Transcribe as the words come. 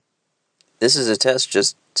This is a test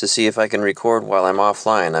just to see if I can record while I'm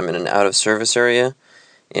offline. I'm in an out-of-service area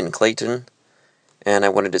in Clayton, and I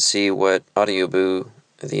wanted to see what AudioBoo,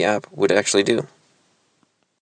 the app, would actually do.